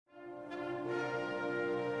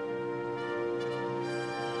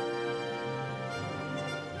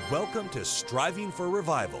Welcome to Striving for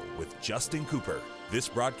Revival with Justin Cooper. This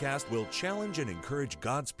broadcast will challenge and encourage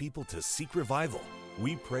God's people to seek revival.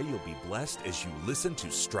 We pray you'll be blessed as you listen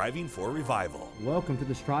to Striving for Revival. Welcome to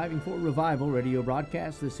the Striving for Revival radio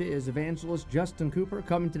broadcast. This is Evangelist Justin Cooper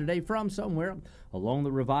coming to today from somewhere along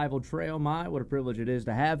the Revival Trail. What a privilege it is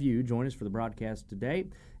to have you join us for the broadcast today.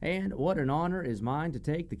 And what an honor is mine to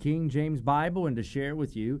take the King James Bible and to share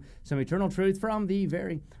with you some eternal truth from the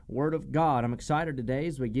very Word of God. I'm excited today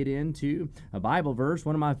as we get into a Bible verse,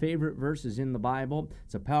 one of my favorite verses in the Bible.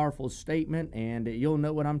 It's a powerful statement, and you'll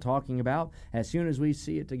know what I'm talking about as soon as we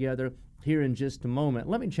see it together here in just a moment.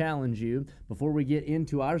 Let me challenge you, before we get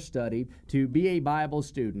into our study, to be a Bible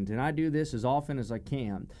student. And I do this as often as I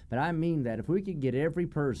can. But I mean that if we could get every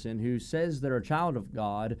person who says they're a child of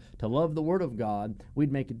God to love the Word of God,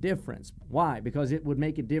 we'd make a difference. Why? Because it would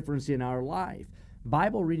make a difference in our life.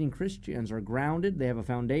 Bible-reading Christians are grounded, they have a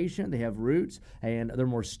foundation, they have roots, and they're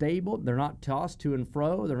more stable. They're not tossed to and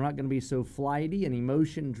fro. They're not going to be so flighty and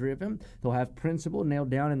emotion-driven. They'll have principle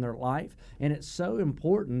nailed down in their life, and it's so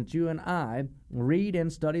important that you and I read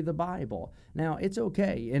and study the Bible. Now, it's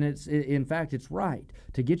okay, and in fact, it's right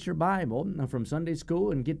to get your Bible from Sunday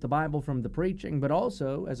school and get the Bible from the preaching, but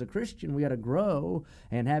also, as a Christian, we got to grow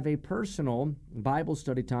and have a personal Bible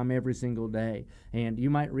study time every single day. And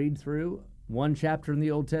you might read through one chapter in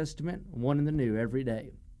the Old Testament, one in the New every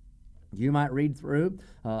day. You might read through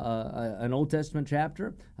an Old Testament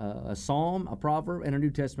chapter, a Psalm, a Proverb, and a New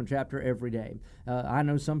Testament chapter every day. I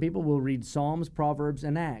know some people will read Psalms, Proverbs,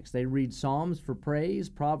 and Acts. They read Psalms for praise,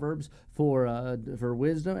 Proverbs for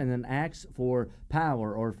wisdom, and then Acts for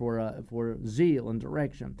power or for zeal and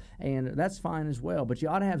direction. And that's fine as well. But you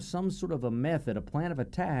ought to have some sort of a method, a plan of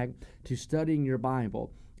attack to studying your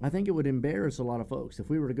Bible. I think it would embarrass a lot of folks if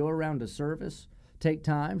we were to go around a service, take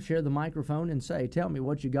time, share the microphone, and say, tell me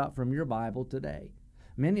what you got from your Bible today.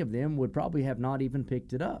 Many of them would probably have not even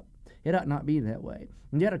picked it up. It ought not be that way.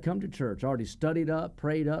 And you ought to come to church already studied up,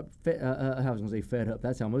 prayed up, I was going to say fed up.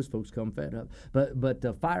 That's how most folks come, fed up.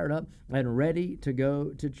 But fired up and ready to go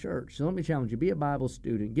to church. So let me challenge you. Be a Bible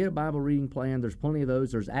student. Get a Bible reading plan. There's plenty of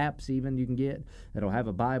those. There's apps even you can get that'll have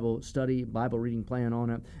a Bible study, Bible reading plan on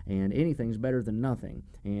it. And anything's better than nothing.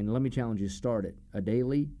 And let me challenge you, start it. A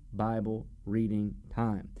daily Bible reading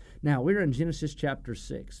time. Now, we're in Genesis chapter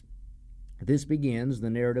 6. This begins the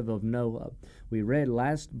narrative of Noah. We read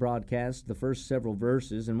last broadcast the first several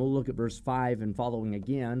verses, and we'll look at verse 5 and following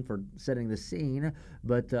again for setting the scene.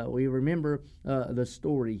 But we remember the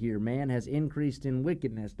story here. Man has increased in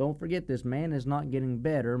wickedness. Don't forget this. Man is not getting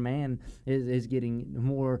better. Man is getting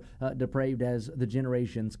more depraved as the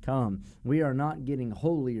generations come. We are not getting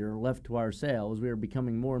holier left to ourselves. We are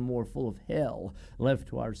becoming more and more full of hell left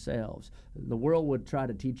to ourselves. The world would try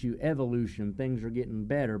to teach you evolution. Things are getting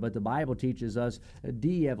better, but the Bible teaches us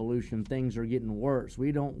de-evolution. Things are getting worse.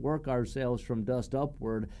 We don't work ourselves from dust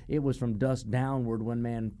upward. It was from dust downward when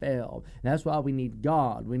man fell. That's why we need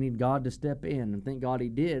God. We need God to step in, and thank God He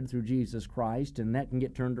did through Jesus Christ, and that can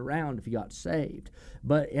get turned around if you got saved.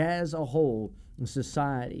 But as a whole,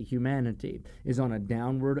 society, humanity, is on a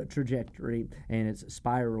downward trajectory, and it's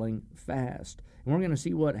spiraling fast. And we're going to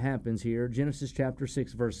see what happens here. Genesis chapter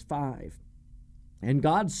 6, verse 5. And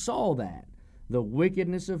God saw that the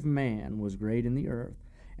wickedness of man was great in the earth,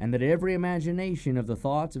 and that every imagination of the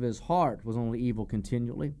thoughts of his heart was only evil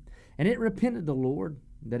continually. And it repented the Lord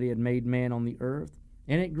that He had made man on the earth,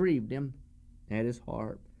 and it grieved Him at His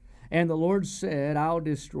heart. And the Lord said, I'll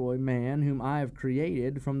destroy man whom I have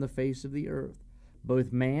created from the face of the earth,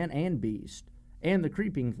 both man and beast, and the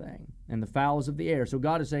creeping thing, and the fowls of the air. So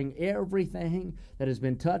God is saying, everything that has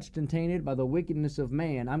been touched and tainted by the wickedness of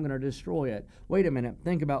man, I'm going to destroy it. Wait a minute,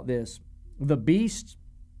 think about this. The beasts,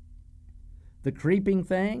 the creeping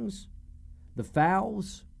things, the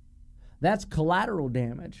fowls, that's collateral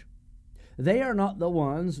damage. They are not the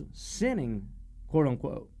ones sinning, quote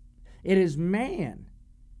unquote. It is man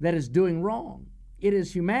that is doing wrong. It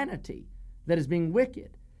is humanity that is being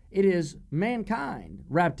wicked. It is mankind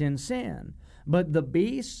wrapped in sin. But the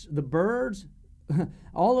beasts, the birds,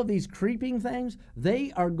 all of these creeping things,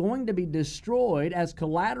 they are going to be destroyed as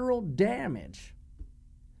collateral damage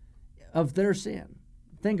of their sin.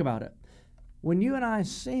 Think about it. When you and I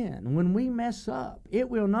sin, when we mess up, it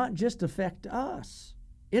will not just affect us.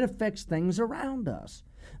 It affects things around us.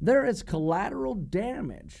 There is collateral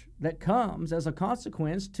damage that comes as a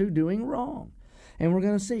consequence to doing wrong. And we're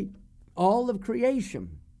going to see all of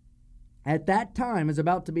creation at that time is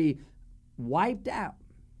about to be wiped out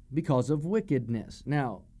because of wickedness.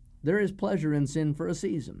 Now, there is pleasure in sin for a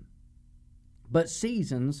season, but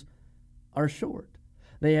seasons are short.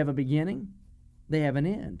 They have a beginning, they have an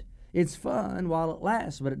end. It's fun while it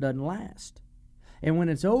lasts, but it doesn't last. And when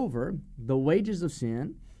it's over, the wages of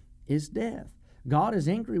sin is death. God is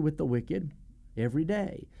angry with the wicked every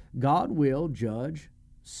day. God will judge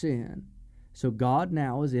sin. So God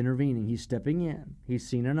now is intervening. He's stepping in. He's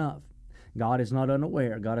seen enough. God is not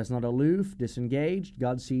unaware. God is not aloof, disengaged.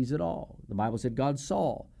 God sees it all. The Bible said God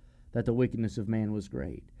saw that the wickedness of man was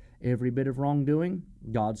great. Every bit of wrongdoing,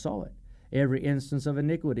 God saw it. Every instance of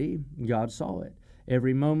iniquity, God saw it.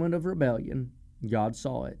 Every moment of rebellion, God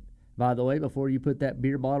saw it. By the way, before you put that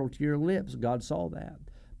beer bottle to your lips, God saw that.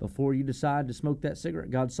 Before you decide to smoke that cigarette,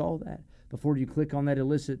 God saw that. Before you click on that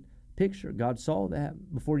illicit picture, God saw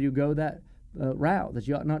that. Before you go that route that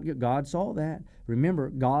you ought not go, God saw that. Remember,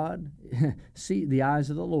 God, see, the eyes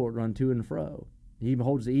of the Lord run to and fro. He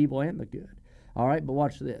beholds the evil and the good. All right, but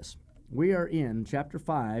watch this. We are in chapter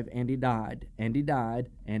 5, and he died, and he died,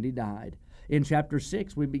 and he died. In chapter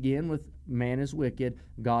 6, we begin with man is wicked.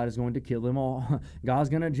 God is going to kill them all. God's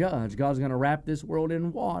going to judge. God's going to wrap this world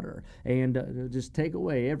in water and just take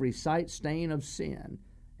away every sight stain of sin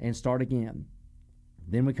and start again.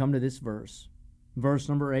 Then we come to this verse. Verse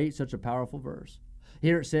number 8, such a powerful verse.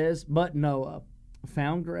 Here it says, but Noah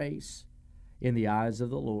found grace in the eyes of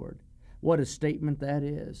the Lord. What a statement that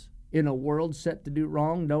is. In a world set to do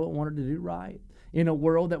wrong, Noah wanted to do right. In a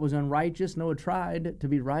world that was unrighteous, Noah tried to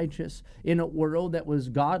be righteous. In a world that was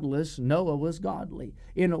godless, Noah was godly.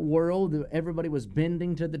 In a world that everybody was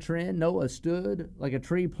bending to the trend, Noah stood like a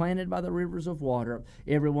tree planted by the rivers of water.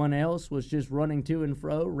 Everyone else was just running to and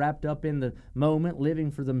fro, wrapped up in the moment,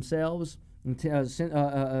 living for themselves,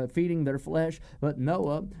 feeding their flesh. But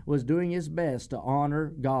Noah was doing his best to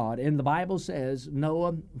honor God. And the Bible says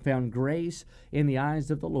Noah found grace in the eyes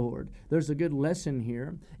of the Lord. There's a good lesson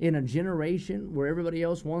here. In a generation where everybody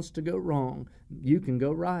else wants to go wrong, you can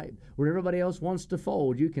go right. Where everybody else wants to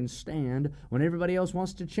fold, you can stand. When everybody else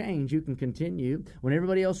wants to change, you can continue. When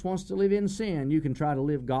everybody else wants to live in sin, you can try to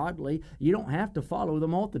live godly. You don't have to follow the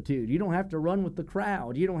multitude. You don't have to run with the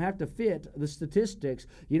crowd. You don't have to fit the statistics.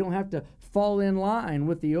 You don't have to fall in line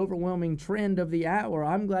with the overwhelming trend of the hour.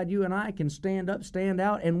 I'm glad you and I can stand up, stand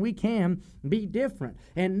out, and we can be different.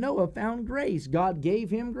 And Noah found grace. God gave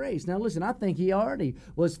him grace. Now listen, I think he already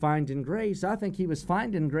was finding grace. I think he was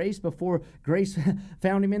finding grace before grace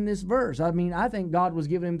found him in this verse. I mean, I think God was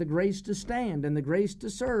giving him the grace to stand and the grace to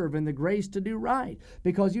serve and the grace to do right.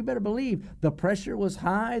 Because you better believe the pressure was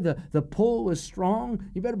high, the pull was strong.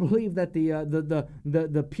 You better believe that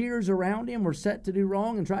the peers around him were set to do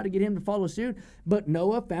wrong and try to get him to follow suit. But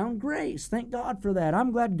Noah found grace. Thank God for that.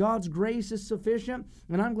 I'm glad God's grace is sufficient,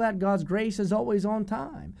 and I'm glad God's grace is always on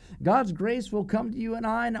time. God's grace will come to you and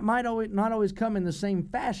I, and it might not always come in the same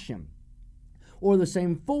fashion or the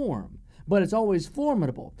same form, but it's always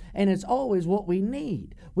formidable, and it's always what we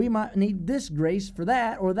need. We might need this grace for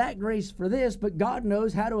that or that grace for this, but God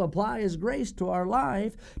knows how to apply His grace to our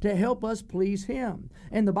life to help us please Him.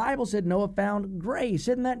 And the Bible said Noah found grace.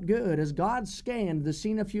 Isn't that good? As God scanned the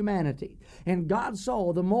scene of humanity, and God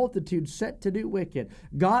saw the multitude set to do wicked.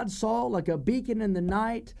 God saw like a beacon in the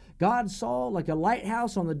night. God saw like a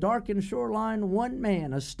lighthouse on the darkened shoreline, one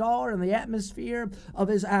man, a star in the atmosphere of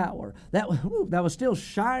his hour. That was still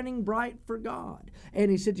shining bright for God.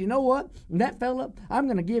 And He said, you know what? That fella, I'm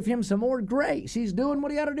going to give him some more grace. He's doing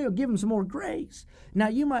what he ought to do. Give him some more grace. Now,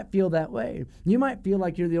 you might feel that way. You might feel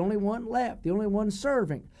like you're the only one left, the only one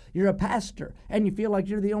serving. You're a pastor, and you feel like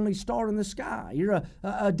you're the only star in the sky. You're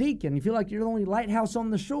a deacon. You feel like you're the only lighthouse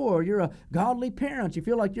on the shore. You're a godly parent. You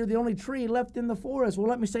feel like you're the only tree left in the forest. Well,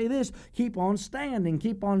 let me say this. Keep on standing.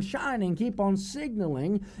 Keep on shining. Keep on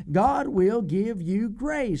signaling. God will give you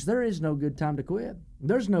grace. There is no good time to quit.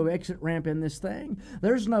 There's no exit ramp in this thing.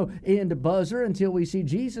 There's no end buzzer until we see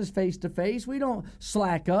Jesus face to face. We don't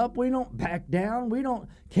slack up. We don't back down. We don't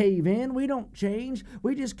cave in. We don't change.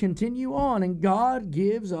 We just continue on, and God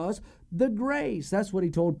gives us the grace. That's what He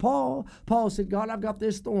told Paul. Paul said, God, I've got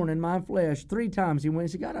this thorn in my flesh. 3 times he went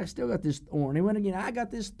and said, God, I still got this thorn. He went again, I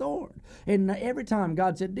got this thorn. And every time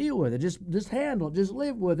God said, deal with it. Just handle it. Just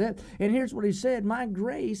live with it. And here's what He said, my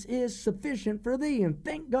grace is sufficient for thee. And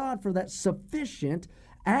thank God for that sufficient,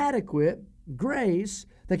 adequate grace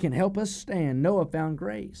that can help us stand. Noah found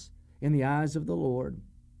grace in the eyes of the Lord.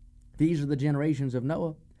 These are the generations of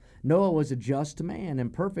Noah. Noah was a just man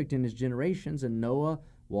and perfect in his generations, and Noah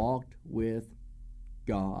walked with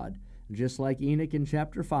God. Just like Enoch in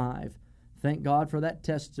chapter 5. Thank God for that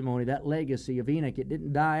testimony, that legacy of Enoch. It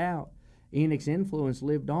didn't die out. Enoch's influence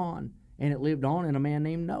lived on, and it lived on in a man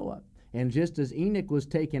named Noah. And just as Enoch was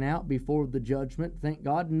taken out before the judgment, thank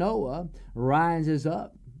God Noah rises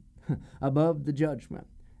up above the judgment.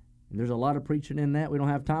 And there's a lot of preaching in that we don't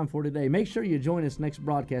have time for today. Make sure you join us next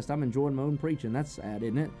broadcast. I'm enjoying my own preaching. That's sad,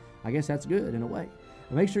 isn't it? I guess that's good in a way.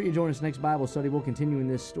 And make sure you join us next Bible study. We'll continue in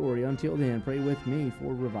this story. Until then, pray with me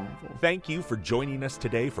for revival. Thank you for joining us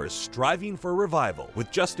today for Striving for Revival with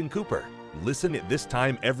Justin Cooper. Listen at this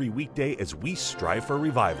time every weekday as we strive for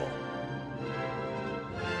revival.